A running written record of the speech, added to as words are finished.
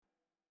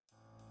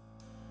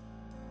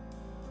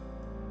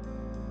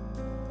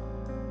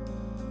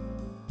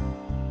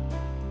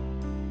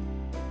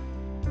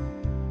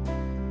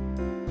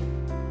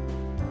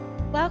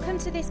Welcome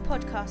to this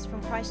podcast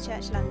from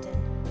Christchurch, London.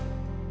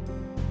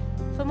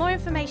 For more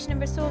information and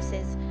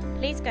resources,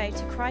 please go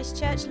to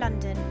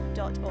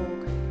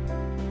christchurchlondon.org.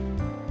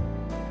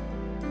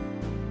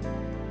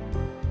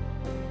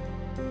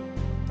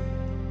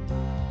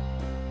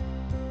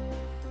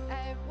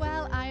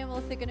 I am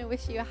also going to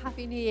wish you a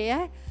Happy New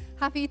Year.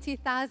 Happy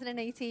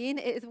 2018.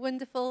 It is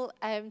wonderful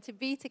to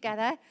be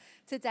together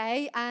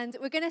today, and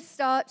we're going to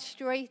start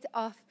straight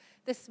off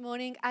this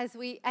morning as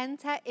we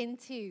enter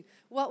into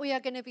what we are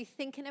going to be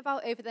thinking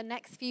about over the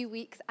next few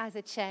weeks as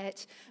a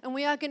church. And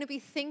we are going to be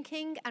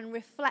thinking and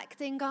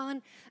reflecting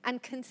on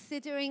and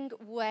considering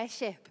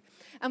worship.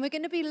 And we're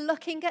going to be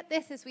looking at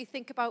this as we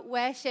think about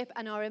worship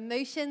and our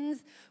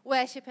emotions,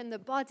 worship in the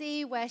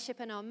body,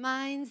 worship in our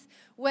minds,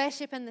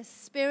 worship in the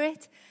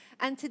spirit.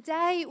 And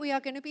today we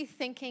are going to be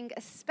thinking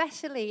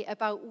especially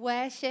about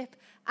worship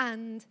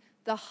and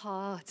the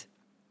heart.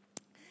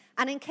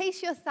 And in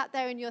case you're sat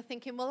there and you're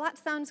thinking, well, that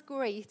sounds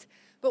great,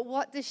 but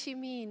what does she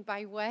mean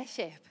by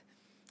worship?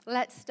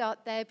 Let's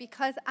start there,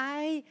 because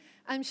I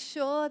am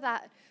sure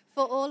that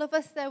for all of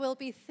us, there will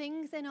be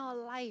things in our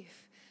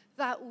life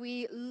that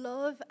we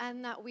love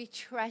and that we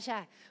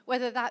treasure,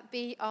 whether that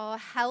be our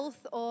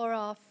health or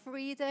our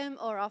freedom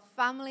or our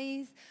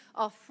families,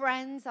 our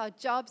friends, our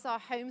jobs, our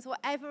homes,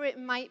 whatever it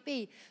might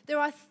be. There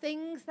are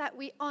things that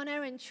we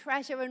honor and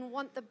treasure and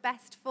want the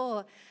best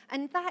for,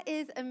 and that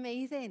is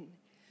amazing.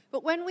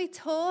 But when we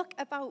talk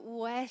about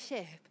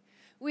worship,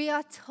 we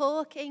are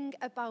talking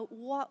about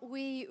what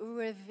we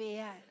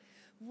revere,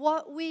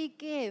 what we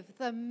give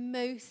the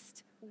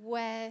most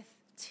worth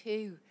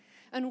to.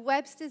 And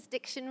Webster's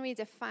dictionary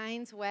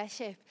defines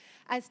worship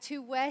as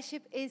to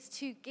worship is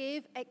to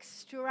give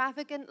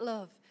extravagant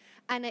love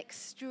and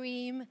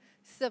extreme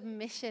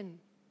submission.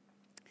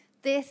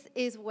 This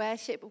is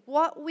worship.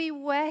 What we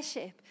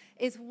worship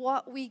is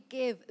what we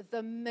give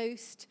the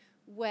most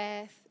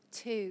worth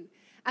to.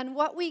 And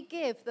what we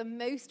give the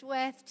most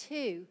worth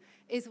to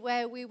is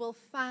where we will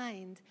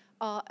find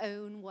our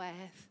own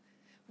worth.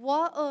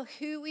 What or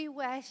who we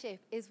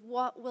worship is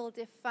what will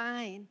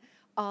define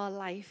our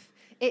life.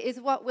 It is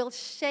what will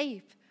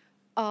shape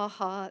our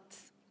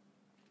hearts.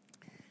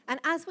 And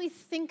as we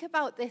think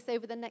about this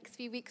over the next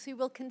few weeks, we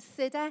will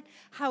consider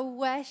how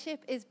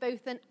worship is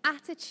both an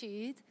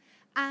attitude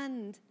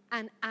and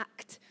an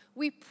act.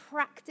 We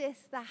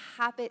practice the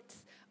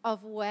habits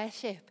of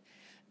worship.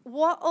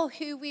 What or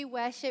who we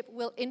worship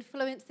will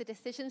influence the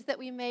decisions that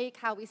we make,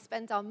 how we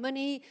spend our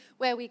money,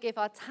 where we give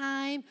our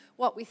time,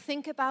 what we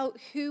think about,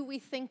 who we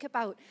think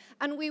about.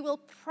 And we will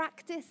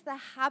practice the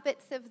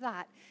habits of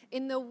that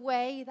in the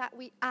way that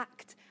we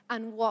act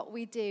and what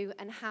we do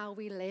and how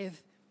we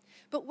live.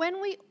 But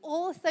when we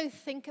also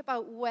think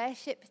about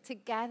worship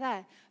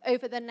together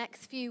over the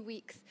next few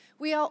weeks,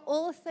 we are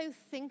also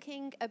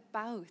thinking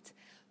about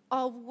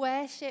our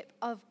worship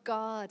of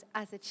God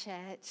as a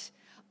church.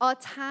 Are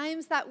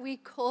times that we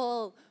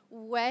call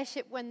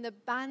worship when the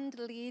band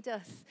lead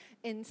us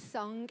in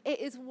song. It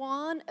is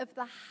one of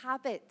the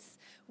habits,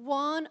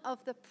 one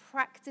of the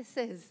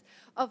practices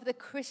of the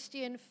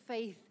Christian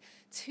faith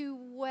to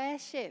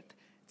worship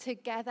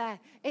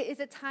together. It is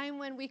a time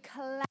when we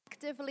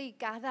collectively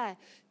gather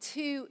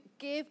to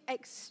give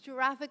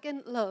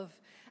extravagant love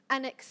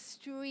and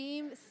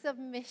extreme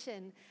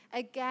submission,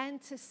 again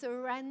to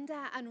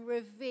surrender and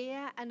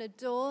revere and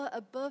adore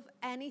above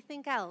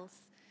anything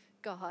else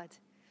God.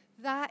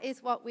 That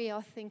is what we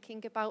are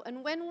thinking about.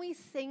 And when we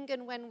sing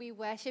and when we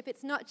worship,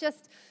 it's not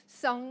just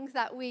songs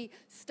that we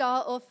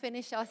start or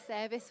finish our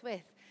service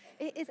with.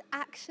 It is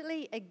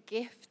actually a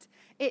gift.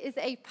 It is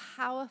a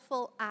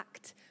powerful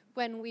act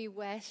when we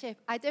worship.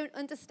 I don't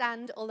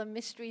understand all the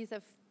mysteries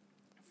of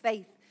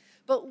faith,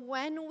 but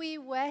when we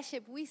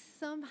worship, we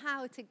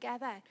somehow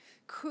together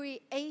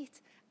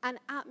create an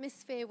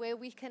atmosphere where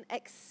we can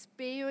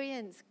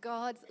experience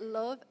God's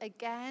love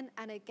again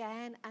and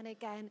again and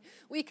again.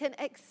 We can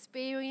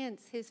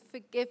experience his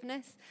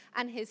forgiveness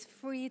and his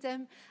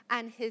freedom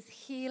and his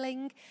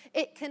healing.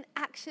 It can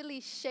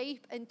actually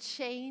shape and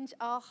change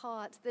our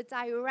hearts, the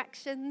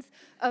directions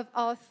of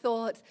our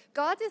thoughts.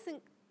 God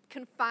isn't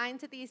confined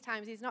to these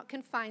times. He's not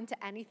confined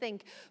to anything.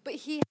 But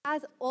he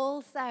has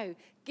also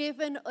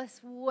given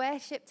us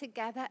worship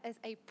together as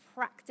a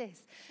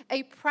practice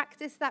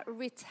that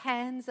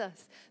returns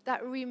us,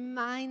 that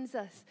reminds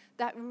us,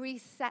 that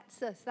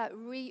resets us, that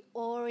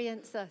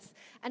reorients us.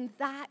 And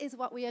that is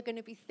what we are going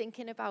to be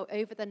thinking about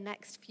over the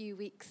next few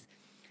weeks.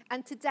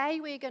 And today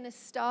we're going to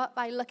start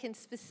by looking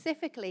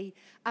specifically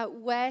at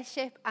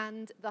worship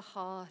and the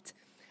heart.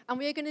 And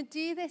we're going to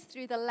do this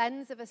through the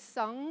lens of a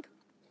song.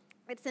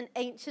 It's an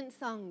ancient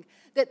song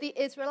that the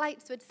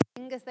Israelites would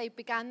sing as they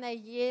began their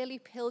yearly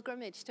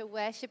pilgrimage to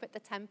worship at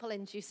the temple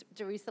in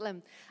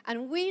Jerusalem.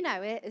 And we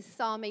know it as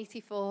Psalm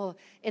 84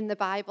 in the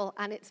Bible.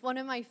 And it's one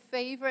of my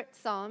favorite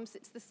psalms.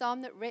 It's the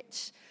psalm that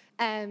Rich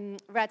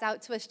read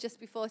out to us just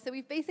before. So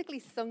we've basically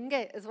sung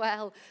it as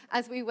well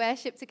as we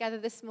worship together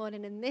this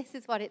morning. And this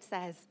is what it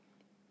says.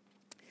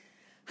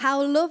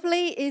 How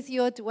lovely is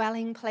your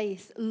dwelling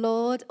place,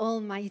 Lord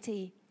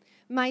Almighty.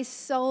 My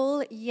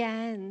soul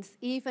yearns,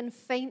 even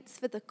faints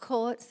for the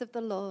courts of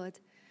the Lord.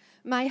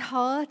 My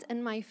heart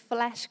and my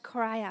flesh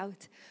cry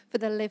out for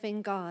the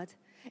living God.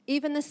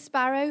 Even the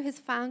sparrow has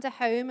found a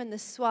home and the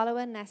swallow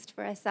a nest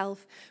for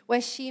herself,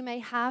 where she may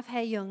have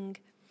her young.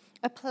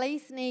 A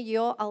place near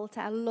your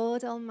altar,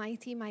 Lord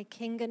Almighty, my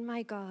King and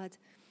my God.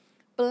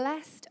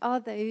 Blessed are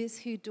those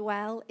who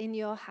dwell in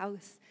your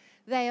house.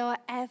 They are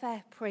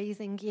ever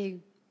praising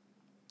you.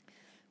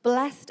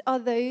 Blessed are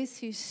those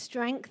whose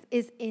strength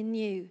is in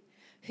you,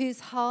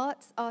 whose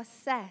hearts are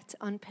set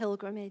on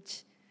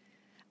pilgrimage.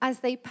 As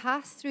they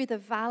pass through the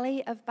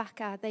valley of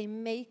Baca, they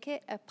make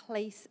it a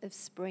place of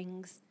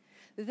springs.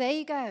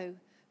 They go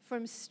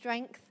from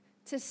strength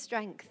to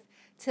strength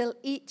till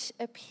each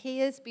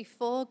appears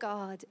before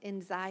God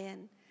in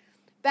Zion.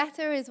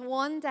 Better is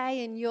one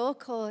day in your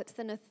courts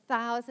than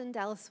 1,000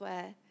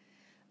 elsewhere.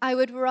 I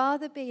would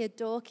rather be a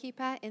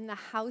doorkeeper in the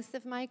house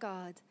of my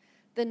God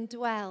than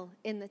dwell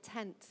in the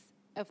tents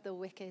of the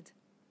wicked.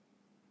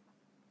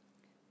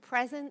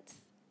 Presence,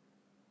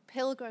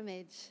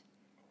 pilgrimage,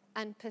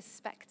 and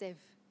perspective.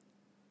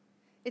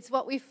 It's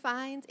what we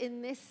find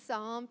in this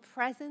psalm: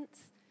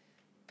 presence,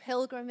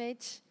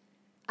 pilgrimage,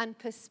 and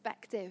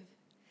perspective.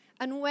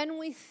 And when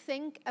we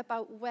think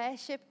about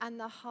worship and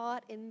the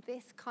heart in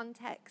this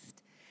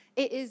context,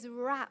 it is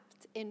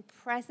wrapped in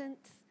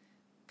presence,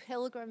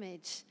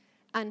 pilgrimage,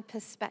 and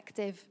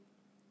perspective.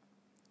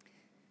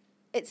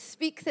 It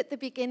speaks at the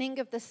beginning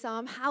of the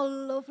psalm, how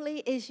lovely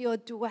is your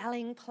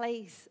dwelling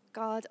place,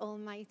 God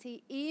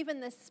Almighty. Even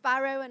the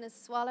sparrow and the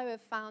swallow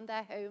have found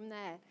their home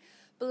there.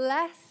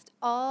 Blessed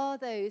are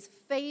those,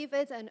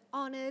 favored and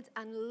honored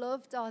and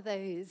loved are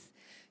those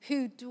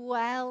who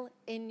dwell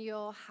in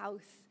your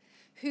house,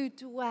 who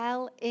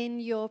dwell in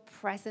your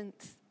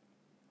presence.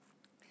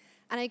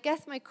 And I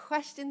guess my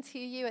question to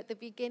you at the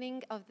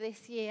beginning of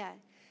this year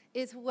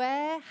is,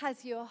 where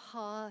has your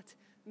heart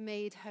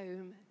made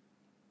home?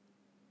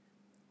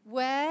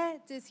 Where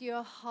does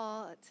your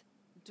heart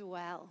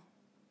dwell?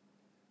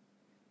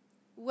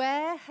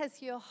 Where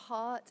has your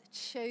heart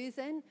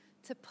chosen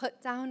to put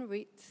down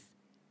roots,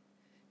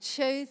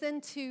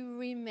 chosen to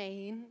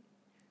remain,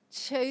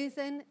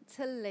 chosen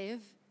to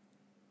live?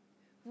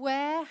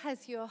 Where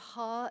has your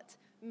heart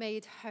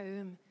made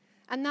home?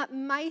 And that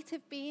might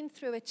have been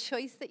through a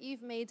choice that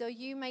you've made, or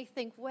you may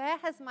think, where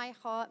has my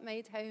heart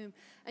made home?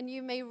 And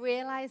you may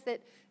realize that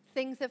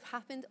things have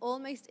happened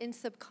almost in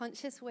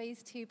subconscious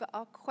ways too, but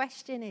our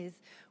question is,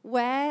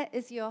 where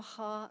is your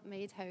heart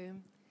made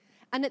home?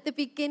 And at the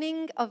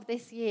beginning of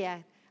this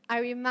year, I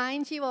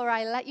remind you, or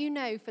I let you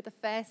know for the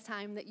first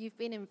time, that you've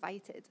been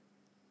invited.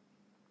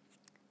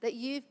 That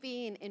you've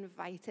been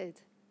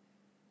invited.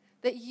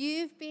 That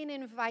you've been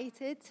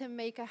invited to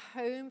make a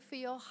home for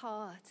your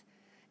heart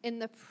in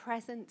the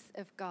presence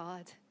of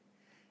God,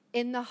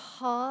 in the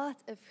heart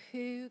of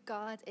who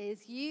God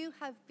is. You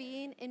have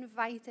been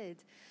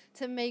invited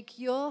to make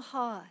your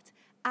heart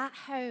at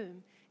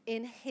home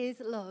in his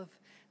love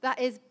that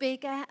is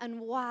bigger and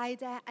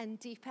wider and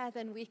deeper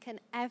than we can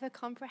ever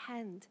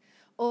comprehend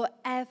or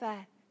ever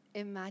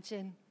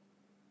imagine.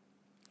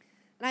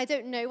 And I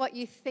don't know what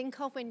you think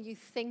of when you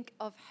think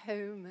of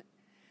home.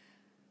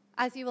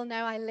 As you will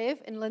know, I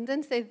live in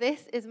London, so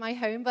this is my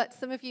home, but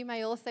some of you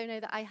may also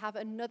know that I have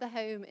another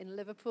home in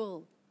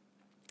Liverpool.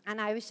 And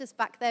I was just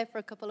back there for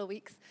a couple of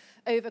weeks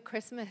over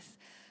Christmas.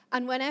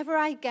 And whenever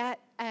I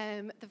get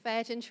the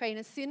Virgin train,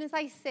 as soon as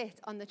I sit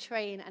on the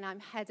train and I'm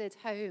headed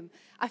home,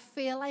 I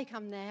feel like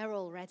I'm there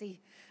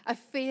already. I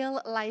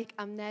feel like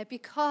I'm there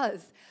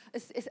because,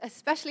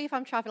 especially if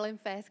I'm traveling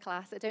first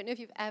class, I don't know if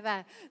you've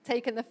ever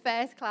taken the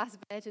first class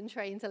Virgin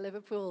train to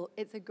Liverpool.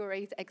 It's a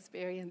great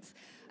experience.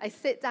 I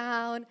sit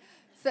down.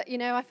 So, you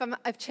know, if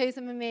I've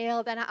chosen my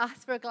meal, then I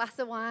ask for a glass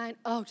of wine.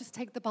 Oh, just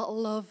take the bottle,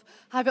 love.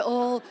 Have it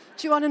all.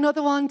 Do you want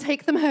another one?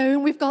 Take them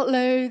home. We've got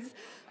loads.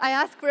 I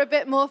ask for a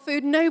bit more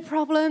food. No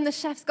problem. The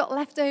chef's got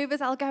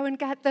leftovers. I'll go and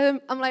get them.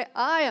 I'm like,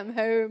 I am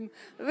home.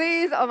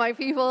 These are my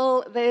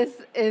people. This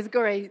is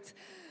great.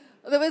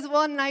 There was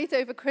one night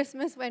over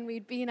Christmas when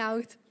we'd been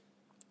out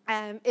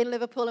in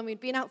Liverpool, and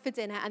we'd been out for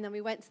dinner, and then we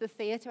went to the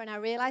theatre, and I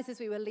realised as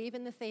we were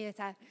leaving the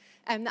theatre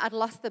that I'd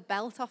lost the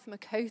belt off my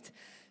coat.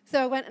 So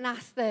I went and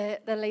asked the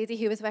lady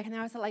who was working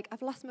there. I was like,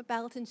 I've lost my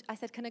belt. And I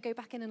said, can I go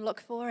back in and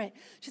look for it?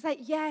 She's like,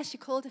 yeah. She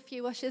called a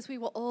few ushers. We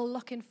were all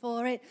looking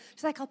for it.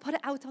 She's like, I'll put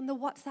it out on the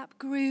WhatsApp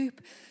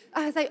group.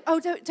 I was like, oh,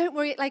 don't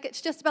worry. Like,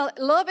 it's just a belt.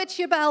 Love, it's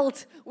your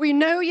belt. We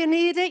know you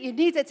need it. You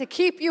need it to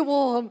keep you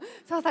warm.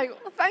 So I was like,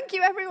 well, thank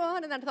you,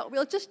 everyone. And then I thought,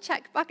 we'll just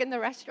check back in the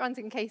restaurant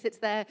in case it's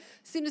there.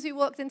 As soon as we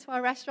walked into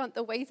our restaurant,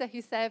 the waiter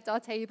who served our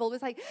table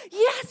was like,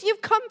 yes,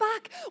 you've come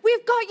back.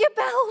 We've got your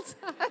belt.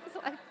 I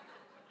was like,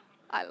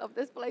 I love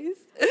this place.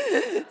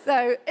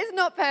 So it's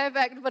not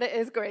perfect, but it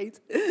is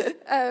great.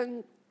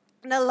 And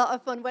a lot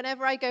of fun.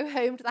 Whenever I go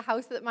home to the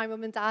house that my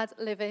mum and dad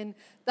live in,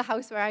 the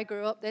house where I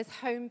grew up, there's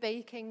home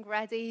baking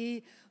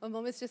ready. My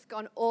mum has just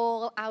gone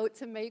all out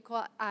to make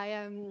what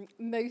I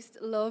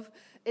most love.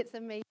 It's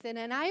amazing.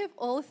 And I have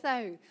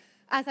also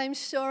as I'm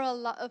sure a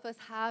lot of us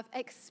have,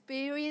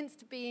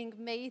 experienced being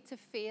made to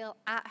feel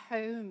at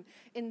home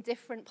in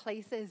different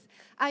places.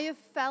 I have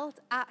felt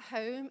at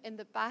home in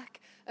the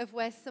back of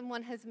where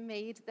someone has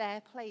made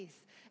their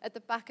place. At the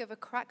back of a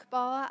crack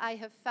bar, I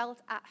have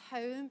felt at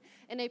home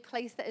in a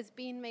place that has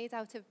been made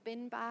out of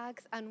bin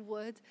bags and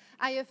wood.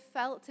 I have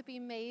felt to be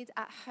made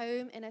at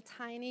home in a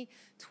tiny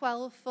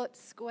 12-foot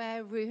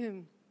square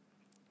room.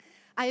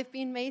 I have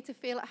been made to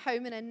feel at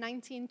home in a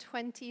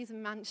 1920s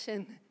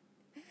mansion.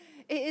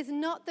 It is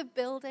not the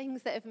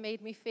buildings that have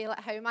made me feel at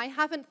home. I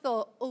haven't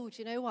thought, oh,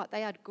 do you know what?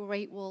 They had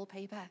great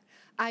wallpaper.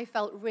 I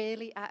felt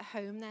really at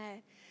home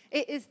there.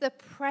 It is the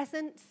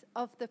presence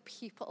of the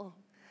people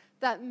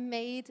that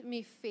made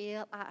me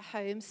feel at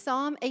home.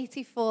 Psalm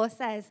 84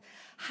 says,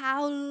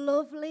 "How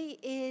lovely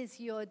is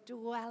your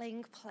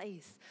dwelling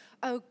place,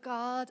 O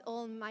God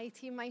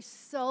Almighty. My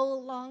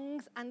soul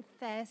longs and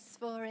thirsts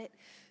for it."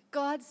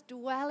 God's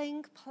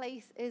dwelling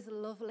place is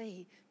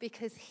lovely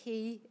because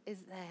he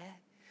is there,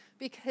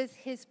 because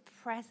his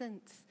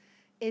presence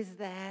is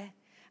there.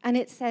 And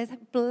it says,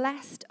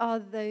 blessed are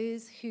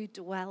those who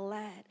dwell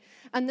there.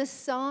 And the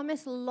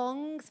psalmist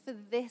longs for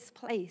this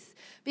place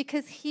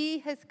because he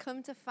has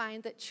come to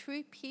find that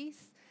true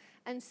peace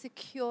and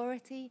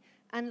security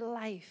and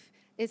life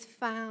is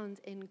found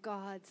in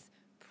God's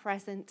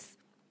presence.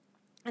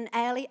 An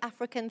early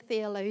African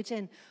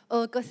theologian,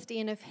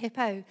 Augustine of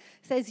Hippo,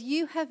 says,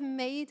 "You have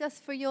made us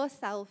for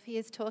yourself," he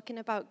is talking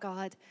about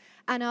God,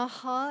 "and our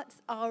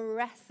hearts are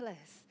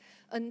restless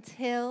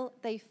until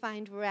they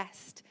find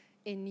rest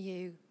in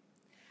you."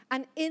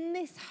 And in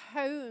this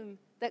home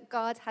that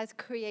God has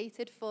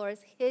created for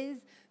us,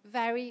 his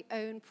very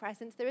own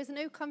presence, there is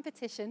no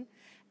competition.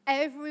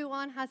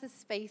 Everyone has a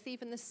space,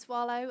 even the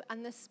swallow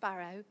and the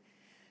sparrow.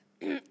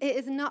 It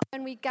is not,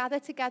 when we gather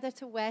together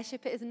to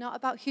worship, it is not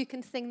about who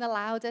can sing the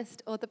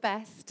loudest or the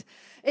best.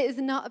 It is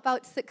not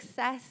about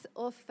success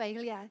or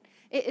failure.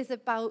 It is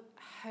about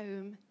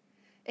home.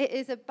 It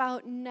is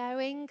about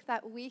knowing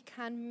that we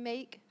can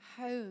make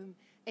home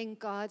in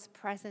God's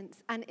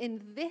presence. And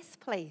in this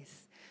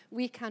place,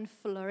 we can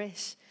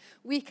flourish.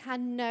 We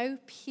can know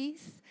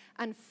peace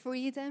and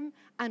freedom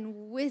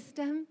and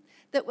wisdom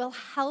that will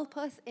help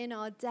us in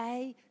our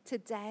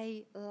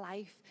day-to-day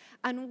life.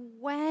 And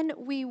when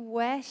we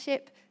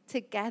worship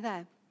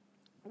together,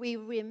 we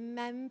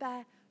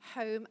remember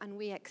home and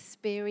we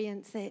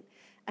experience it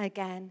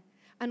again.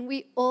 And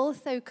we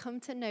also come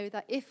to know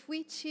that if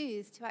we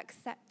choose to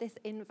accept this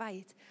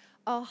invite,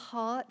 our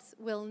hearts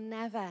will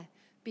never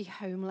be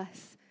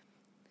homeless.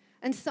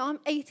 And Psalm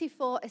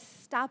 84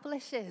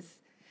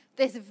 establishes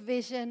this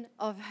vision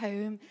of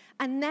home.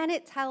 And then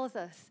it tells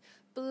us,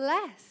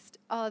 blessed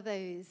are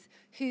those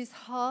whose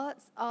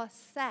hearts are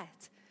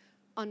set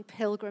on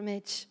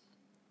pilgrimage.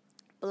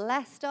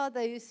 Blessed are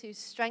those whose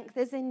strength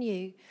is in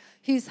you,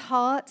 whose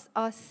hearts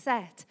are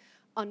set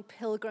on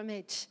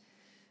pilgrimage.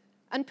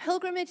 And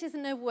pilgrimage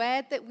isn't a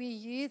word that we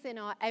use in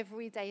our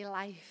everyday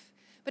life,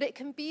 but it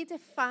can be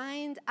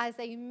defined as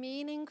a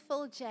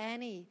meaningful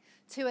journey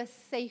to a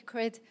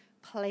sacred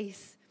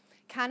place.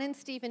 Canon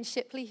Stephen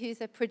Shipley,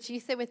 who's a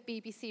producer with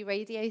BBC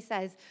Radio,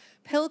 says,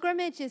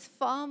 pilgrimage is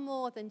far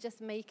more than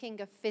just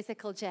making a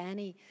physical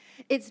journey.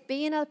 It's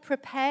being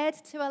prepared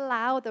to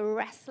allow the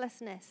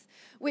restlessness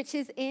which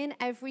is in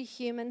every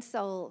human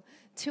soul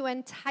to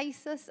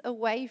entice us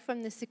away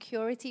from the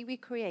security we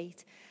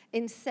create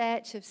in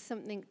search of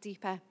something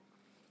deeper.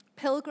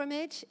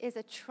 Pilgrimage is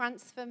a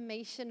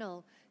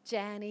transformational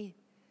journey.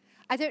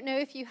 I don't know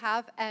if you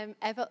have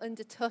ever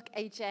undertook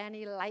a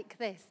journey like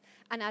this,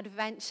 an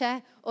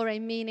adventure or a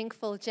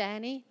meaningful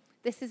journey.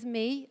 This is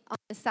me on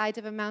the side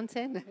of a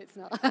mountain. No, it's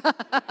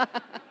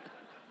not.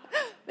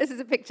 This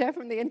is a picture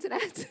from the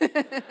internet.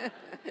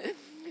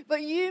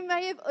 But you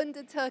may have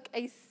undertook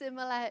a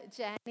similar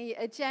journey,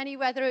 a journey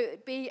whether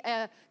it be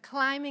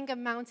climbing a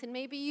mountain.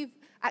 Maybe you've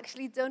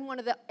actually done one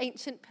of the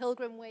ancient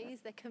pilgrim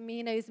ways, the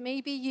Caminos.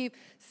 Maybe you've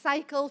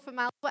cycled for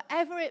miles,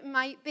 whatever it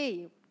might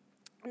be.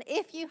 And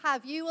if you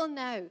have, you will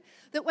know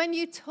that when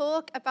you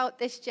talk about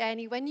this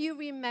journey, when you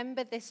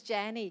remember this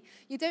journey,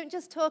 you don't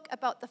just talk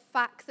about the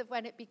facts of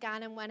when it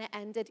began and when it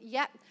ended.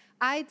 Yep,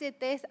 I did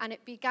this and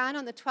it began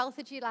on the 12th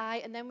of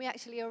July and then we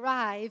actually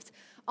arrived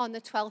on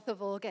the 12th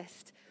of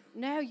August.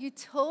 No, you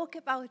talk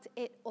about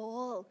it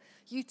all.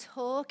 You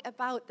talk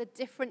about the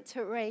different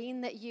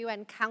terrain that you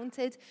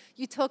encountered.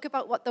 You talk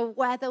about what the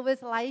weather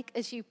was like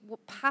as you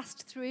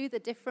passed through the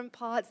different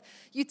parts.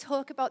 You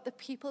talk about the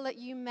people that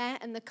you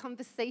met and the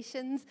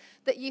conversations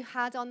that you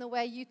had on the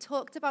way. You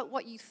talked about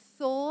what you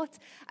thought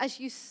as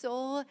you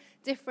saw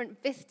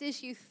different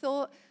vistas.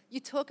 You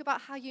talk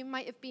about how you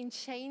might have been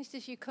changed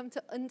as you come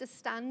to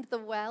understand the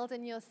world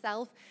and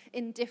yourself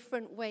in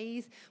different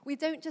ways. We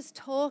don't just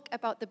talk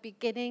about the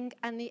beginning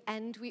and the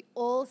end. We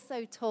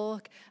also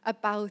talk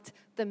about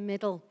the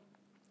middle.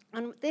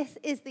 And this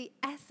is the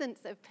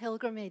essence of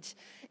pilgrimage.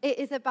 It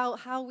is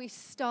about how we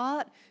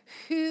start,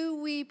 who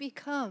we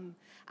become,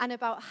 and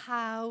about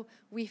how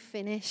we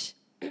finish.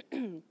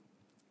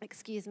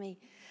 Excuse me.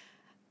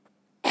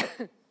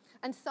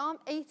 And Psalm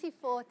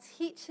 84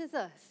 teaches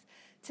us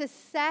to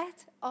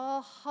set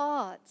our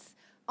hearts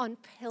on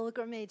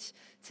pilgrimage,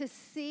 to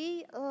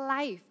see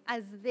life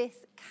as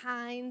this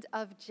kind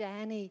of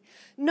journey.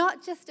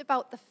 Not just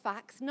about the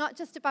facts, not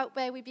just about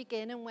where we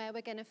begin and where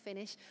we're going to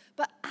finish,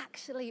 but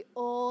actually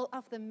all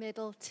of the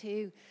middle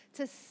too.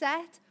 To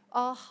set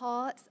our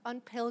hearts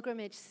on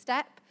pilgrimage,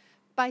 step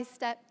by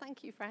step.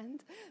 Thank you,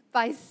 friend.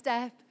 By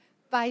step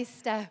by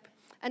step.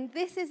 And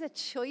this is a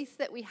choice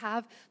that we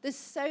have. There's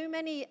so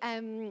many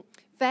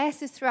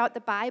verses throughout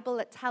the Bible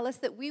that tell us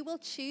that we will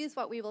choose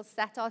what we will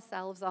set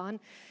ourselves on.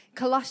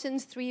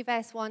 Colossians 3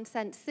 verse 1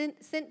 says,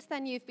 since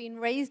then you've been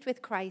raised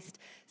with Christ,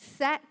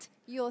 set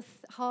your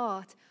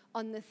heart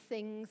on the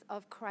things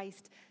of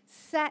Christ.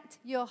 Set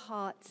your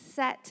heart,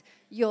 set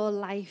your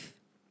life.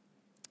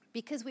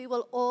 Because we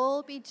will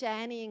all be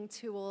journeying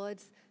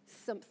towards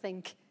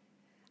something.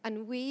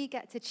 And we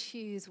get to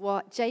choose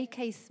what.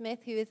 J.K. Smith,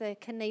 who is a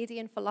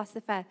Canadian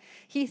philosopher,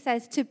 he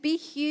says, to be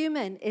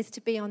human is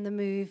to be on the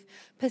move,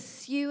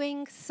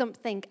 pursuing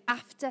something,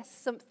 after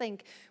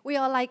something. We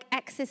are like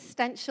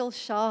existential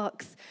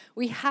sharks.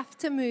 We have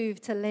to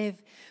move to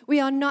live. We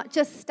are not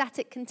just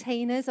static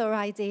containers or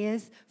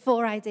ideas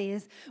for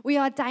ideas. We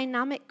are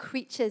dynamic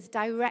creatures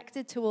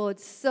directed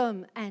towards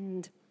some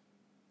end.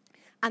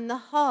 And the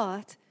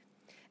heart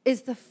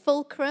is the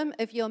fulcrum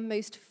of your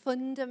most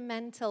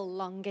fundamental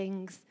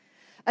longings,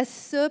 a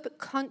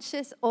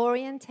subconscious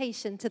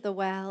orientation to the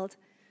world.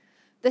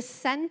 The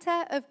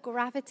center of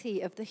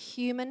gravity of the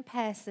human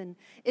person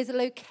is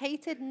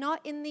located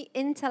not in the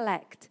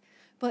intellect,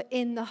 but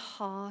in the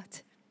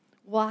heart.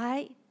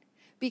 Why?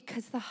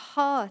 Because the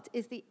heart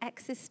is the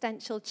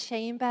existential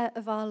chamber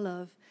of our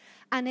love,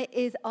 and it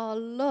is our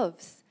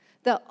loves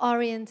that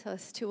orient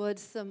us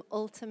towards some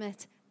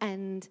ultimate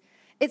end.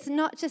 It's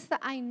not just that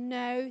I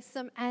know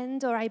some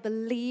end or I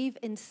believe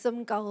in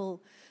some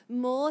goal.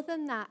 More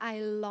than that, I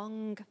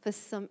long for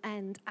some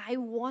end. I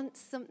want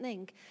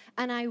something,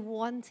 and I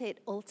want it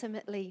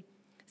ultimately.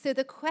 So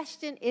the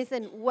question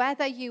isn't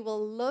whether you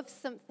will love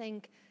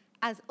something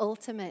as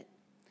ultimate.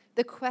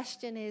 The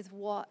question is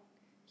what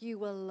you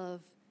will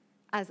love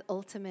as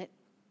ultimate.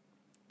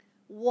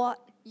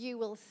 What you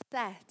will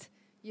set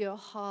your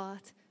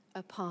heart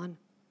upon.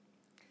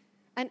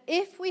 And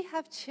if we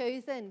have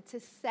chosen to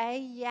say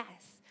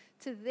yes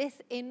to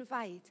this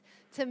invite,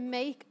 to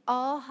make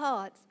our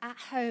hearts at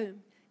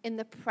home in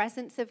the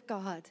presence of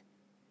God,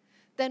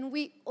 then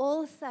we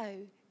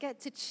also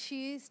get to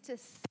choose to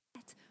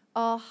set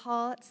our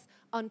hearts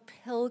on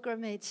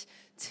pilgrimage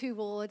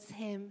towards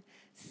Him,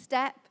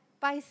 step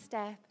by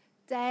step,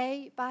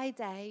 day by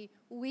day,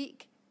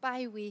 week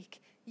by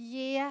week,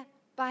 year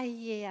by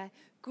year,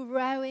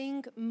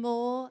 growing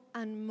more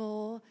and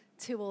more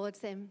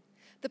towards Him.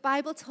 The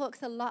Bible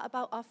talks a lot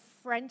about our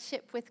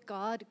friendship with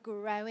God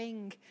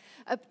growing.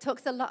 It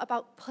talks a lot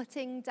about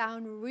putting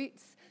down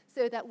roots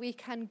so that we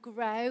can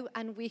grow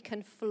and we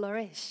can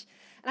flourish.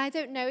 And I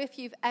don't know if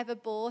you've ever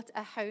bought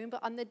a home,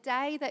 but on the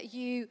day that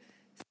you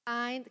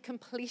signed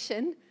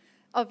completion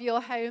of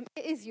your home,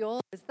 it is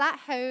yours. That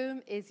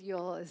home is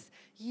yours.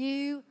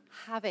 You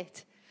have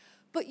it.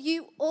 But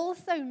you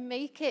also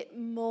make it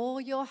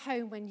more your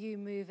home when you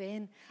move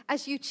in.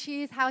 As you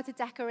choose how to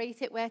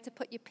decorate it, where to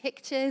put your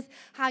pictures,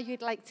 how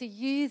you'd like to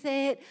use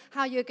it,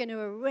 how you're going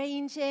to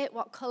arrange it,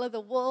 what color the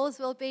walls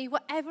will be,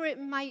 whatever it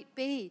might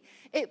be,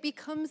 it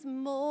becomes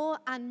more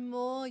and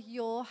more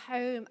your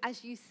home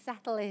as you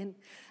settle in,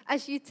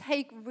 as you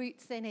take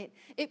roots in it.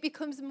 It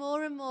becomes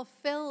more and more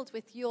filled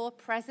with your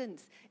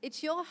presence.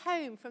 It's your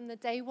home from the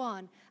day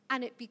one,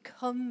 and it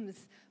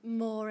becomes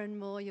more and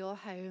more your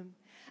home.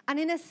 And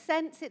in a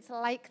sense, it's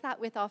like that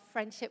with our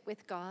friendship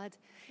with God.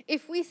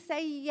 If we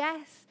say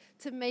yes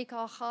to make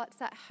our hearts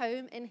at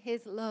home in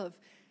His love,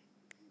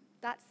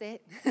 that's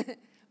it.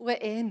 We're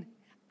in.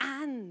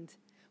 And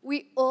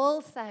we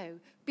also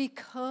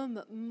become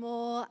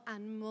more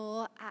and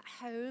more at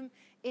home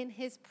in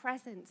His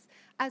presence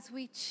as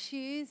we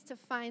choose to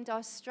find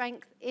our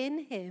strength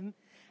in Him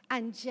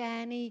and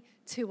journey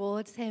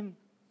towards Him.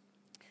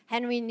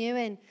 Henry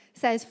Nouwen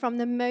says, from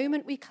the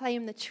moment we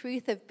claim the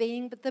truth of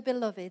being the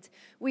beloved,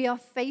 we are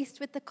faced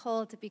with the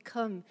call to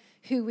become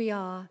who we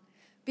are.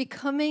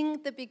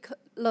 Becoming the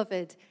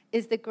beloved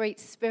is the great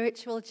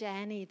spiritual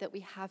journey that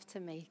we have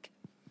to make.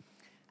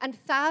 And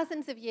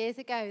thousands of years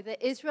ago,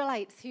 the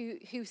Israelites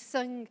who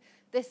sung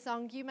this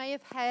song, you may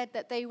have heard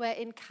that they were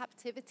in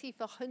captivity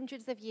for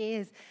hundreds of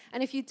years.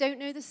 And if you don't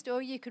know the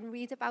story, you can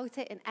read about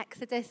it in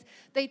Exodus.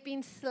 They'd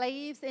been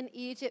slaves in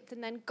Egypt,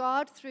 and then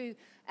God, through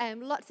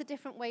lots of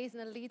different ways,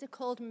 and a leader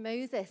called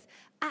Moses,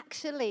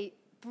 actually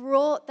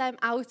brought them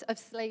out of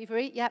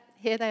slavery. Yep,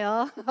 here they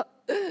are.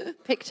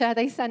 Picture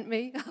they sent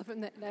me.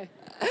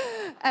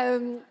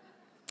 No.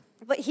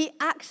 But he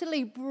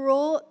actually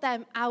brought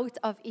them out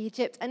of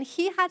Egypt, and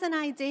he had an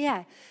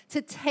idea to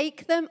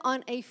take them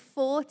on a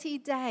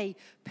 40-day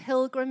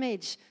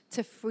pilgrimage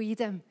to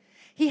freedom.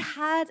 He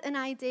had an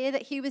idea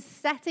that he was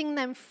setting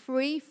them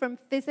free from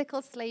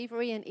physical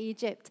slavery in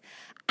Egypt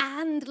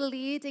and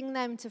leading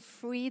them to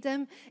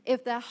freedom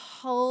of their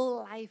whole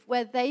life,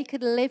 where they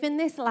could live in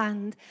this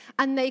land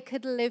and they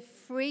could live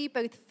free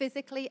both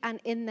physically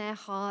and in their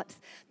hearts.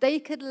 They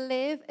could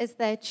live as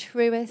their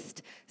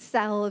truest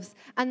selves.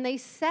 And they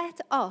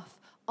set off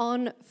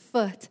on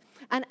foot.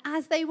 And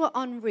as they were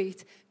en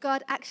route,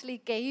 God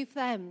actually gave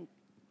them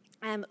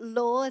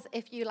laws,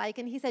 if you like.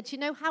 And he said, do you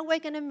know how we're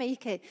going to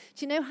make it?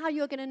 Do you know how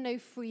you're going to know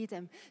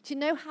freedom? Do you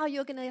know how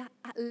you're going to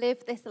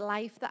live this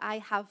life that I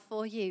have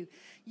for you?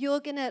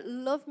 You're going to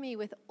love me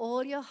with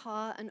all your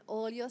heart and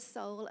all your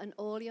soul and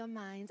all your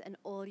mind and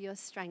all your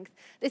strength.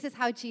 This is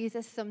how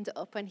Jesus summed it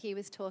up when he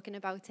was talking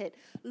about it.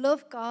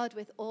 Love God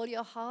with all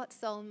your heart,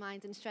 soul,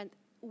 mind, and strength.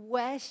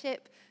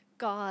 Worship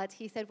God.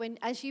 He said,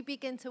 as you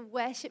begin to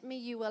worship me,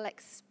 you will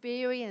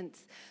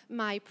experience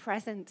my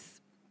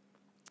presence.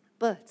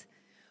 But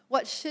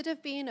what should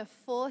have been a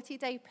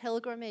 40-day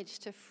pilgrimage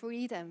to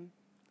freedom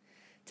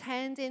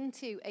turned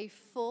into a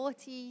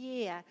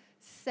 40-year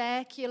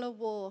circular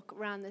walk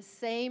around the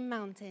same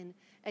mountain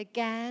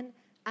again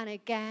and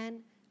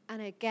again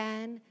and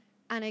again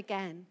and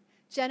again.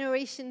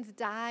 Generations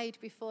died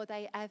before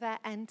they ever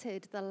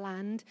entered the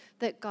land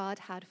that God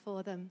had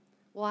for them.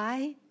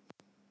 Why?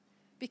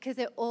 Because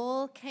it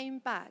all came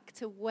back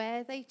to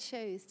where they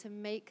chose to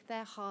make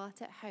their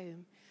heart at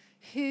home,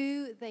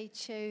 who they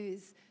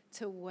chose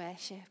to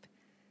worship.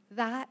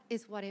 That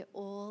is what it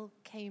all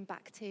came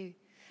back to.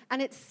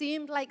 And it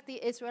seemed like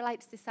the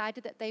Israelites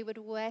decided that they would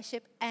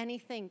worship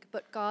anything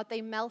but God. They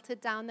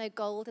melted down their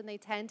gold and they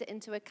turned it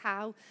into a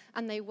cow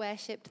and they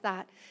worshipped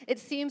that. It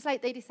seems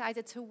like they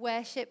decided to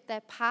worship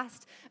their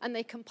past and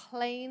they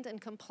complained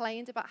and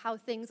complained about how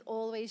things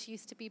always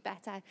used to be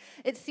better.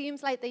 It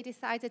seems like they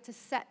decided to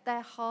set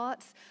their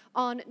hearts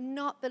on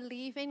not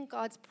believing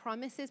God's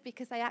promises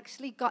because they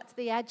actually got to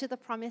the edge of the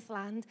promised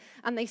land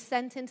and they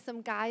sent in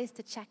some guys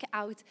to check it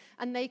out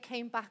and they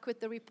came back with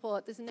the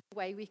report, there's no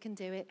way we can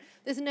do it.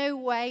 There's no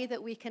way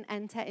that we can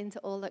enter into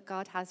all that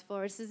God has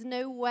for us. There's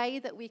no way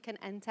that we can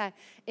enter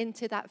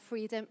into that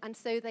freedom. And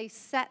so they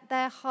set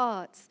their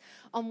hearts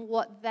on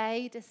what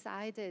they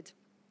decided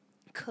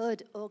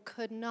could or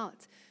could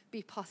not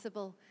be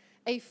possible.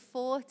 A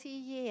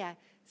 40-year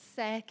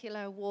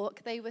circular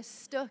walk. They were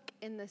stuck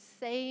in the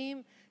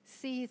same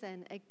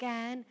season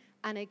again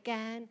and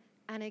again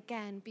and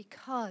again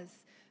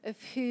because of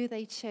who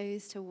they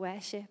chose to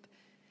worship.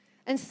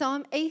 And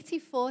Psalm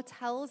 84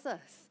 tells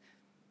us,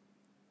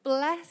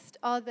 blessed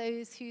are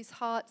those whose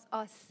hearts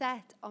are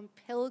set on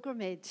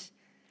pilgrimage.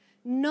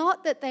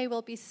 Not that they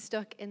will be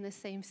stuck in the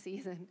same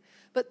season,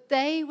 but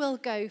they will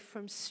go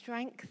from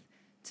strength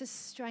to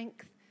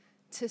strength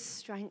to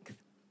strength.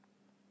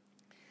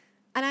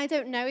 And I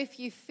don't know if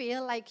you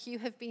feel like you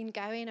have been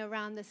going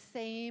around the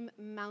same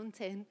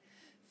mountain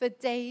for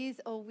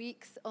days or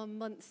weeks or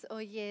months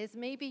or years.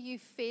 Maybe you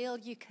feel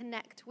you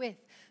connect with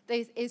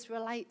those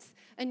Israelites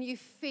and you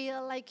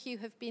feel like you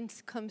have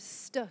become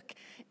stuck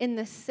in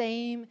the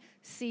same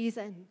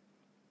season.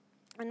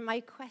 And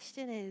my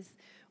question is,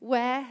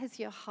 where has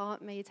your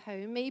heart made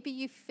home? Maybe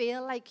you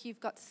feel like you've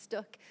got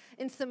stuck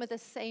in some of the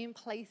same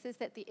places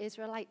that the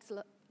Israelites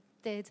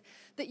did,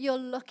 that you're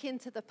looking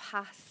to the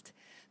past,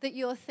 that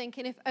you're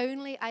thinking, if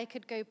only I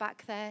could go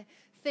back there.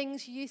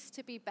 Things used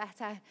to be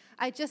better.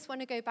 I just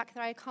want to go back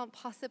there. I can't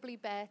possibly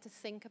bear to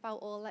think about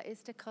all that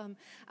is to come.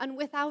 And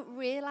without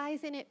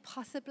realizing it,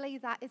 possibly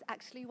that is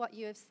actually what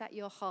you have set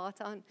your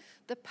heart on,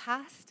 the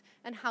past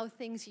and how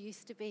things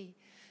used to be.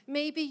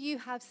 Maybe you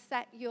have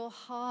set your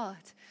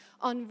heart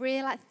on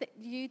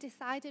you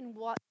deciding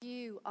what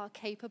you are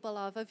capable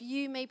of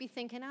you maybe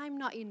thinking, I'm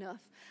not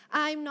enough.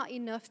 I'm not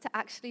enough to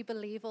actually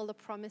believe all the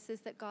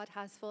promises that God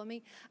has for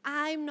me.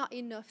 I'm not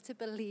enough to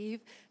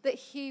believe that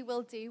he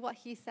will do what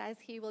he says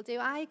he will do.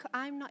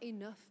 I'm not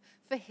enough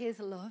for his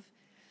love.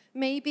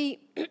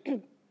 Maybe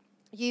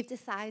you've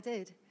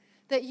decided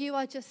that you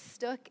are just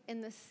stuck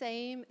in the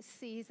same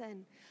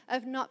season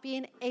of not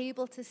being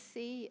able to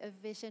see a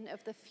vision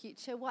of the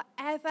future,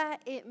 whatever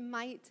it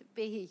might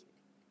be.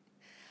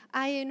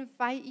 I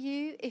invite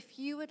you, if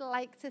you would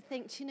like to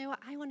think, do you know what,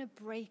 I want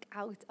to break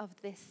out of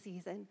this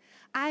season.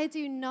 I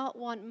do not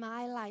want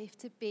my life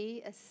to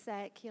be a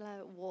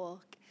circular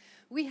walk.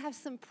 We have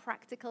some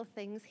practical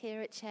things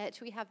here at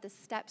church. We have the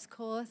STEPS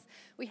course.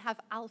 We have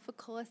Alpha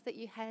course that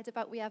you heard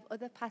about. We have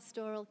other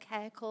pastoral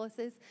care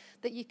courses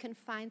that you can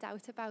find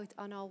out about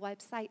on our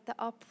website that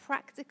are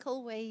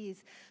practical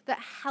ways that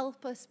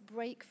help us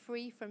break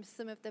free from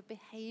some of the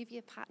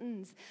behavior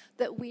patterns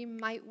that we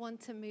might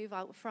want to move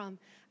out from.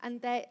 And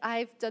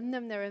I've done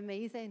them. They're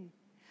amazing.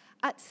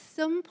 At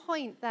some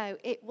point, though,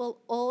 it will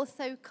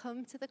also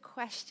come to the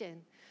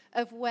question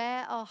of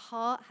where our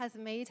heart has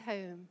made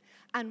home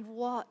and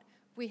what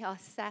we are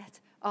set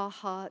our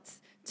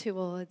hearts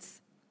towards.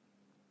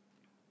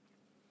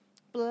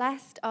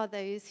 Blessed are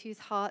those whose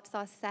hearts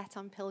are set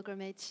on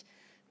pilgrimage.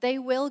 They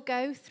will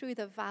go through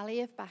the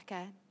valley of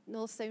Baca,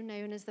 also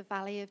known as the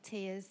Valley of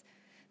Tears.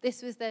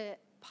 This was the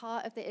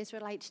part of the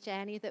Israelites'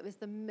 journey that was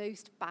the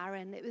most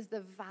barren. It was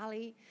the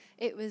valley.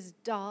 It was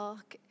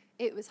dark.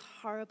 It was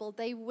horrible.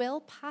 They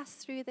will pass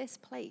through this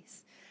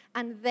place,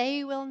 and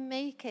they will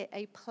make it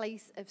a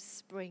place of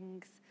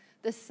springs.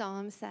 The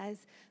psalm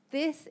says,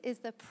 this is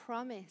the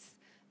promise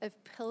of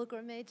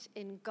pilgrimage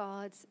in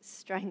God's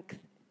strength.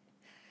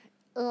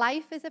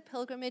 Life is a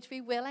pilgrimage.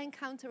 We will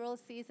encounter all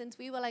seasons.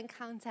 We will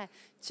encounter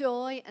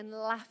joy and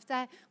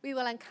laughter. We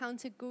will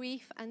encounter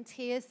grief and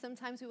tears.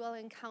 Sometimes we will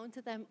encounter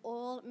them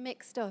all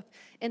mixed up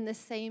in the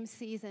same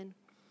season.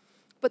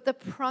 But the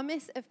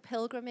promise of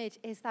pilgrimage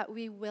is that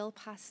we will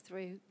pass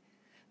through,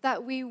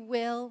 that we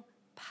will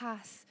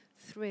pass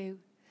through.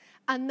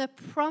 And the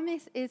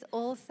promise is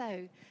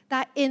also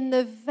that in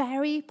the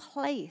very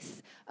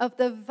place of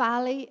the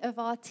valley of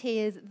our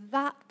tears,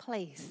 that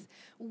place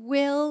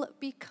will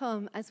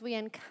become, as we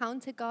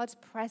encounter God's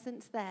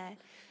presence there,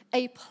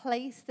 a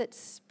place that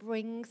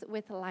springs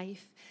with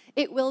life.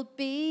 It will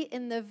be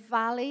in the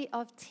valley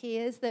of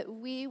tears that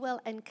we will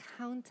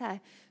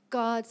encounter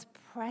God's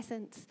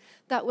presence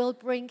that will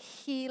bring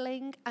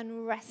healing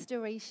and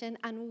restoration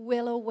and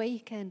will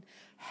awaken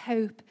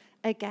hope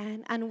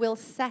again and will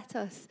set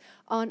us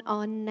on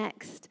our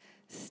next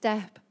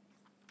step.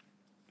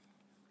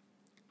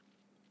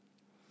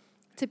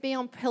 To be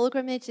on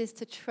pilgrimage is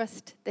to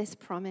trust this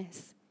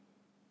promise.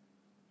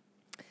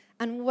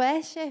 And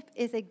worship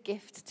is a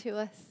gift to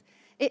us.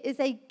 It is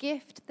a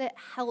gift that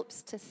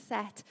helps to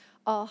set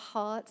our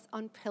hearts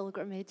on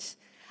pilgrimage.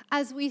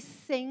 As we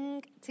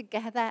sing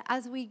together,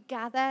 as we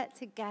gather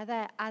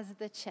together as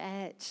the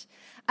church,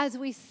 as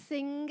we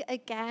sing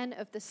again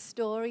of the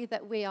story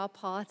that we are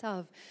part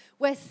of,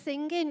 we're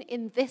singing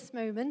in this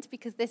moment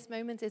because this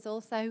moment is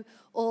also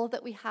all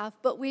that we have,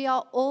 but we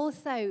are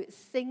also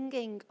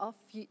singing of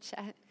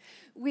future.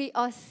 We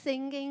are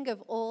singing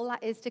of all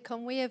that is to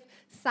come. We have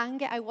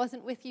sang it. I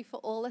wasn't with you for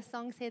all the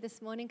songs here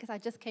this morning because I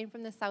just came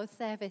from the South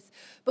service.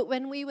 But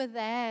when we were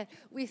there,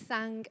 we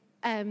sang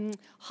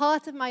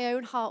heart of my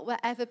own heart,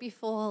 wherever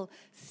befall,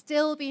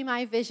 still be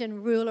my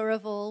vision, ruler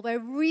of all. We're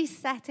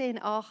resetting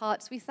our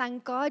hearts. We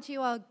sang, God,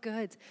 you are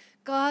good.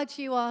 God,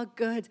 you are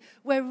good.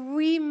 We're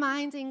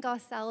reminding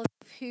ourselves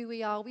of who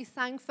we are. We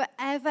sang,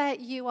 forever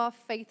you are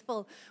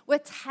faithful. We're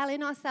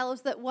telling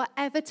ourselves that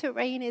whatever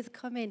terrain is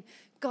coming,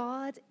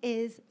 God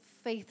is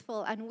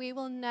faithful, and we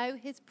will know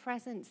his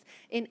presence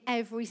in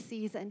every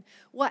season.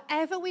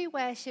 Whatever we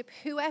worship,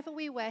 whoever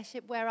we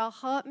worship, where our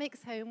heart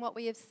makes home, what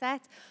we have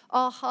set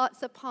our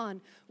hearts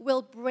upon,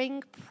 will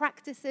bring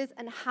practices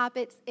and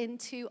habits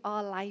into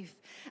our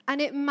life. And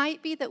it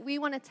might be that we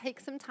want to take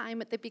some time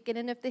at the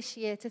beginning of this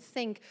year to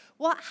think,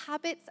 what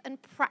habits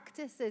and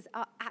practices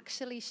are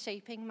actually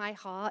shaping my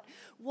heart?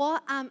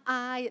 What am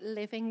I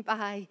living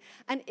by?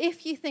 And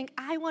if you think,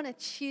 I want to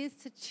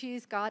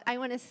choose God, I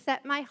want to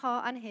set my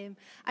heart on him,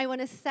 I want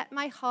to set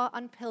my heart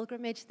on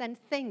pilgrimage, then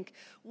think,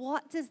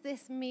 what does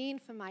this mean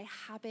for my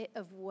habit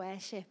of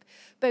worship,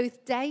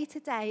 both day to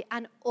day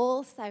and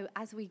also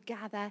as we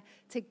gather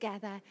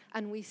together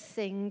and we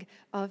sing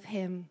of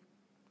him?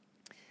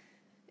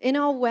 In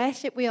our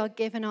worship, we are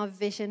given our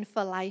vision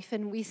for life,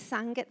 and we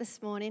sang it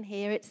this morning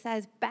here. It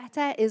says,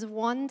 better is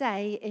one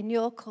day in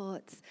your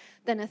courts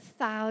than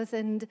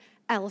 1,000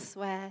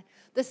 elsewhere.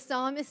 The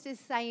psalmist is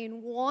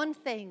saying one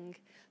thing.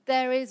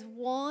 There is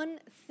one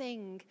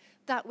thing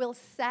that will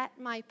set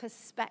my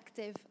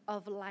perspective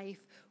of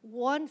life.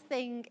 One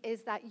thing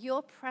is that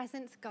your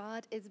presence,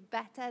 God, is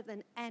better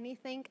than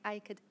anything I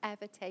could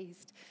ever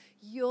taste.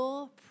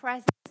 Your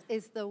presence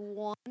is the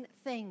one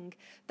thing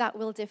that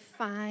will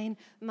define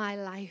my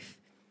life.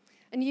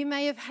 And you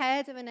may have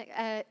heard of an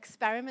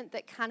experiment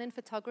that Canon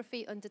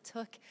Photography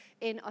undertook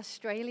in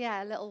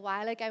Australia a little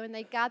while ago, and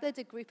they gathered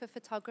a group of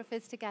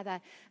photographers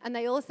together, and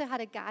they also had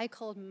a guy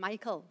called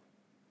Michael.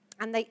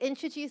 And they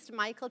introduced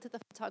Michael to the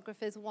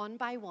photographers one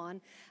by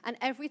one. And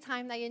every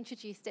time they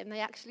introduced him, they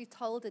actually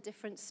told a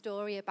different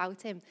story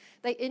about him.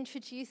 They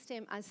introduced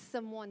him as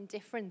someone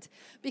different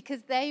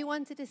because they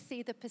wanted to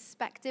see the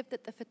perspective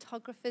that the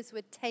photographers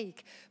would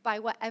take by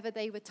whatever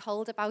they were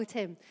told about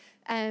him.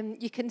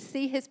 You can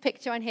see his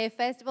picture on here.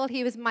 First of all,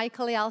 he was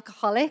Michael the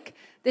alcoholic.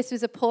 This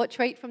was a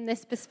portrait from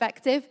this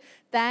perspective.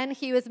 Then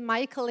he was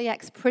Michael the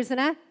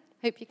ex-prisoner.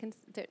 Hope you can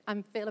do it.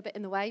 I feel a bit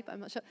in the way, but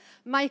I'm not sure.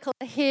 Michael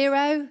the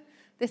hero.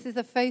 This is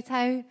a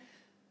photo.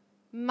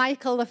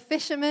 Michael the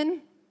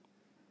fisherman.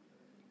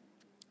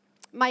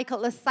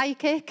 Michael the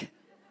psychic.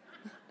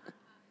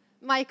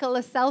 Michael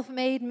the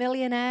self-made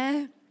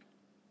millionaire.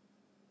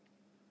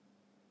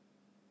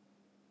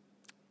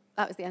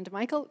 That was the end of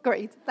Michael.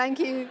 Great. Thank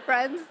you,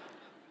 friends.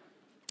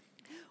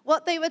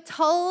 What they were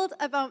told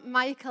about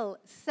Michael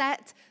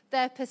set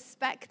their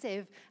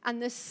perspective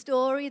and the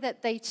story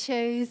that they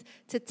chose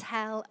to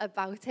tell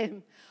about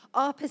him.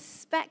 Our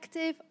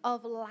perspective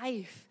of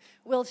life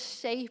will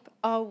shape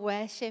our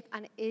worship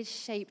and is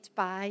shaped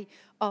by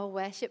our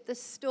worship. The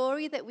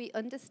story that we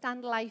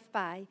understand life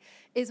by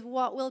is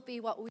what will be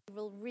what we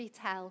will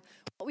retell.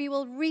 What we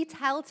will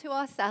retell to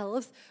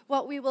ourselves,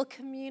 what we will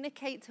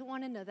communicate to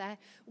one another,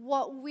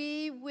 what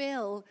we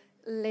will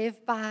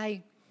live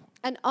by.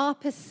 And our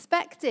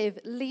perspective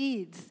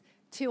leads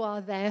to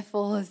our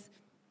therefores.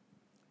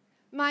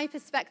 My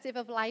perspective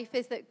of life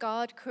is that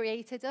God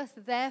created us.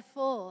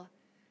 Therefore,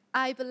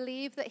 I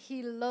believe that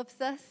he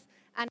loves us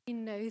and he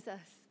knows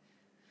us.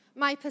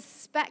 My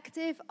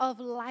perspective of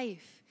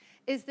life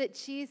is that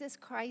Jesus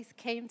Christ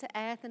came to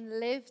earth and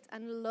lived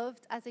and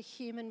loved as a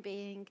human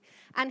being.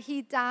 And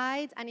he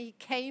died and he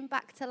came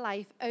back to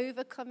life,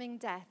 overcoming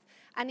death.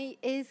 And he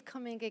is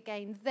coming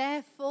again.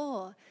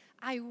 Therefore,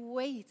 I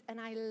wait and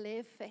I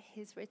live for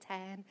his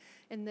return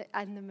in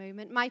the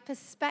moment. My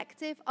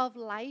perspective of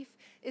life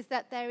is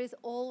that there is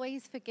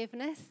always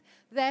forgiveness.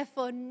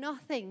 Therefore,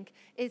 nothing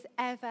is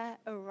ever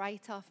a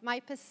write-off. My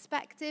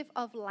perspective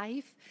of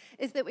life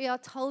is that we are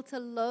told to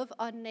love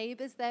our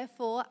neighbors.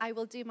 Therefore, I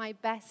will do my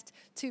best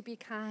to be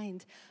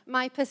kind.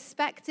 My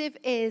perspective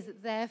is,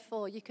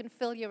 therefore, you can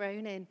fill your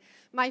own in.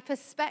 My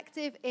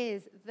perspective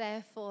is,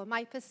 therefore.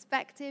 My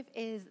perspective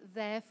is,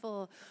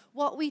 therefore.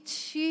 What we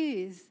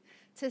choose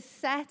to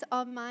set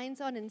our minds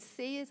on and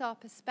see as our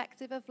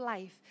perspective of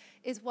life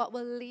is what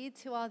will lead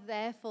to our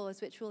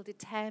therefores, which will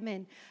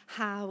determine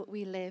how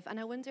we live. And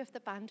I wonder if the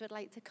band would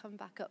like to come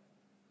back up.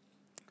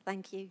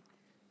 Thank you.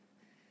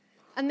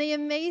 And the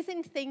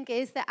amazing thing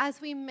is that as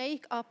we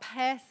make our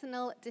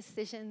personal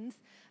decisions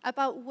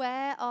about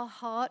where our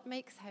heart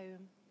makes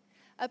home,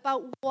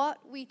 about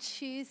what we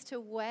choose to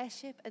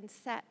worship and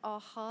set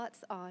our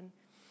hearts on,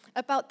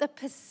 about the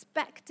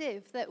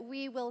perspective that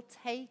we will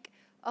take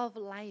of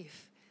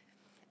life,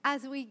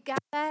 as we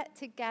gather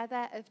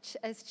together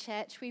as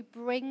church, we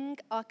bring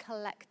our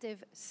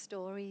collective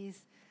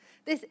stories.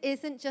 This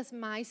isn't just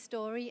my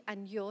story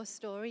and your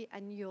story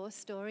and your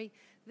story.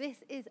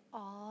 This is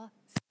our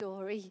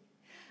story.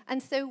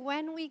 And so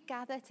when we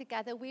gather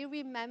together, we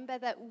remember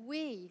that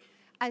we,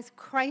 as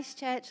Christ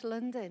Church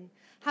London,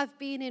 have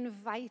been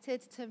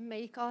invited to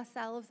make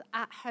ourselves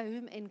at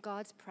home in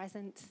God's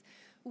presence.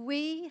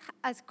 We,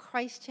 as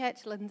Christ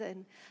Church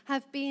London,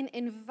 have been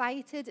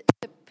invited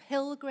to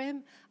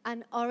pilgrim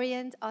and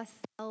orient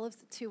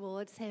ourselves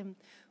towards him.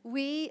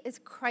 We, as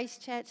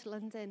Christ Church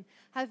London,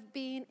 have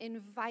been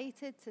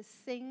invited to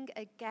sing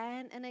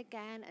again and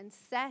again and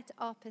set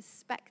our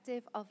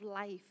perspective of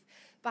life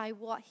by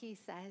what he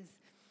says.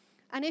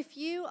 And if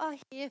you are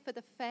here for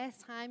the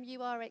first time,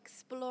 you are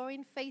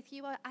exploring faith,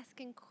 you are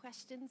asking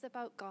questions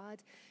about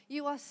God,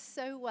 you are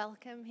so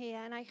welcome here.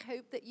 And I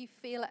hope that you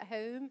feel at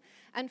home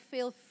and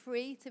feel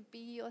free to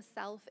be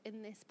yourself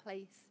in this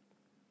place.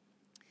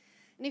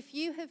 And if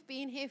you have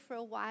been here for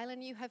a while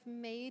and you have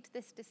made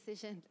this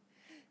decision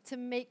to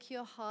make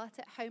your heart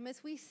at home,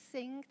 as we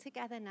sing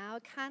together now,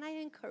 can I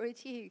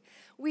encourage you?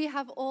 We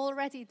have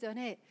already done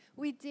it.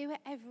 We do it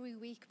every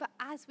week. But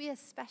as we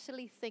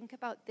especially think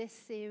about this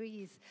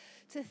series,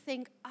 to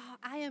think,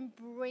 I am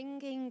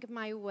bringing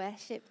my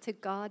worship to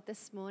God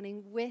this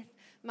morning with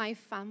my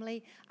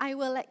family. I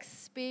will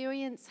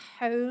experience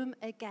home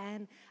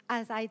again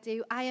as I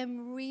do. I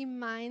am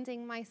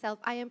reminding myself,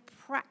 I am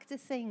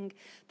practicing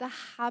the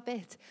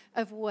habit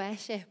of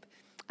worship.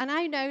 And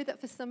I know that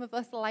for some of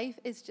us, life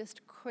is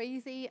just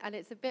crazy and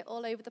it's a bit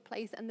all over the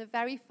place. And the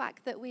very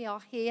fact that we are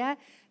here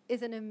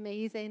is an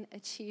amazing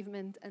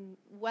achievement, and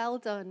well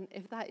done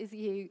if that is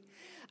you.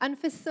 And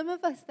for some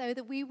of us, though,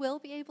 that we will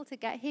be able to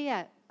get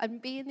here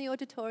and be in the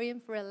auditorium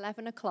for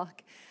 11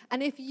 o'clock.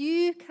 And if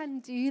you can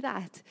do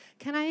that,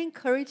 can I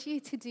encourage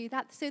you to do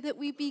that so that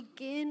we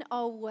begin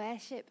our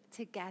worship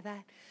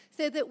together,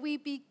 so that we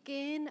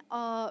begin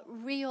our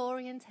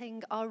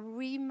reorienting, our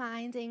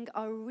reminding,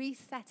 our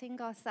resetting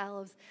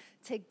ourselves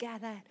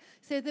together,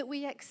 so that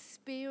we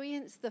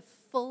experience the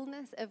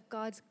fullness of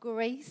God's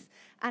grace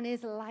and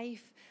his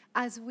life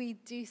as we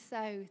do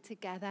so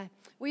together.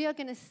 We are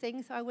going to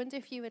sing, so I wonder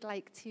if you would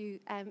like to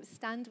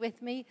stand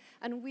with me,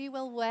 and we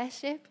will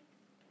worship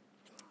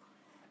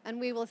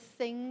and we will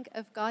sing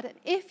of God. And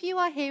if you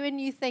are here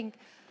and you think,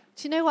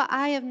 do you know what,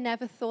 I have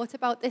never thought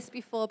about this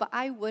before, but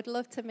I would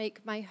love to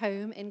make my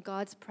home in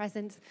God's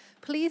presence,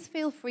 please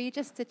feel free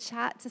just to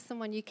chat to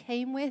someone you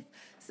came with,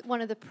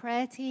 one of the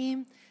prayer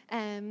team,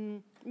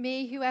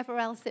 me, whoever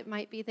else it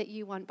might be that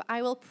you want. But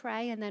I will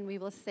pray and then we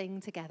will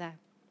sing together.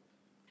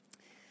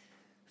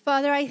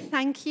 Father, I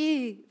thank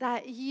you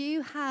that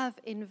you have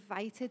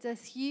invited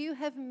us. You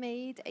have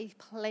made a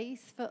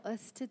place for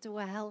us to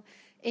dwell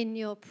in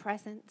your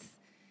presence.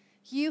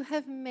 You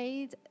have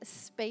made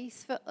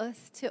space for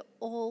us to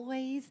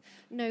always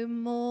know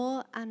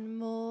more and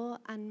more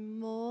and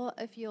more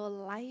of your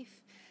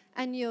life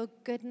and your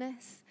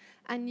goodness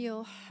and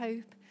your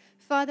hope.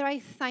 Father, I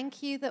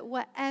thank you that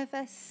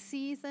whatever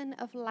season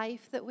of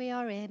life that we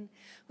are in,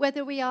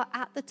 whether we are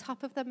at the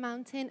top of the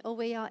mountain or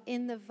we are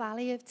in the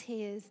valley of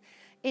tears,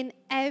 in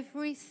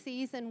every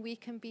season we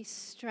can be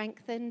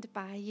strengthened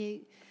by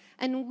you.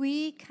 And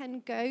we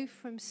can go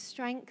from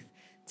strength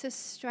to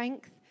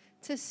strength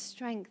to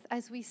strength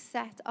as we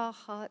set our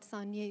hearts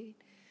on you.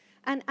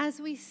 And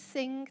as we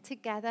sing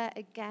together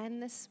again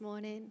this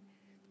morning,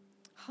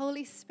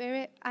 Holy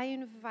Spirit, I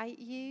invite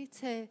you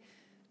to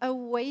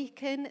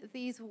awaken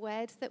these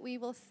words that we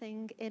will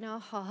sing in our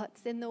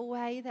hearts in the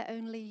way that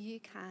only you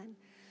can.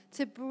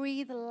 to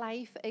breathe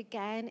life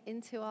again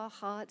into our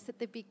hearts at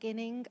the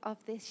beginning of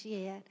this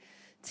year,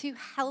 to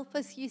help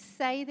us. You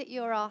say that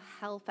you're our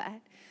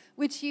helper.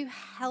 Would you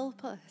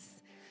help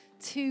us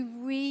to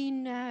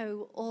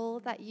re-know all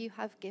that you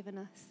have given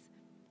us?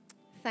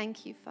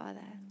 Thank you, Father.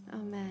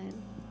 Amen.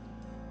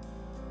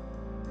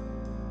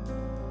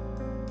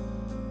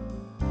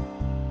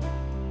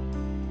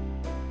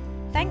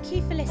 Thank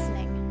you for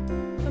listening.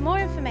 For more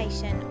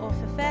information or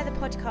for further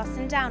podcasts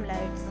and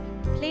downloads,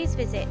 please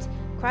visit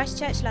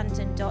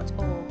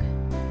christchurchlondon.org.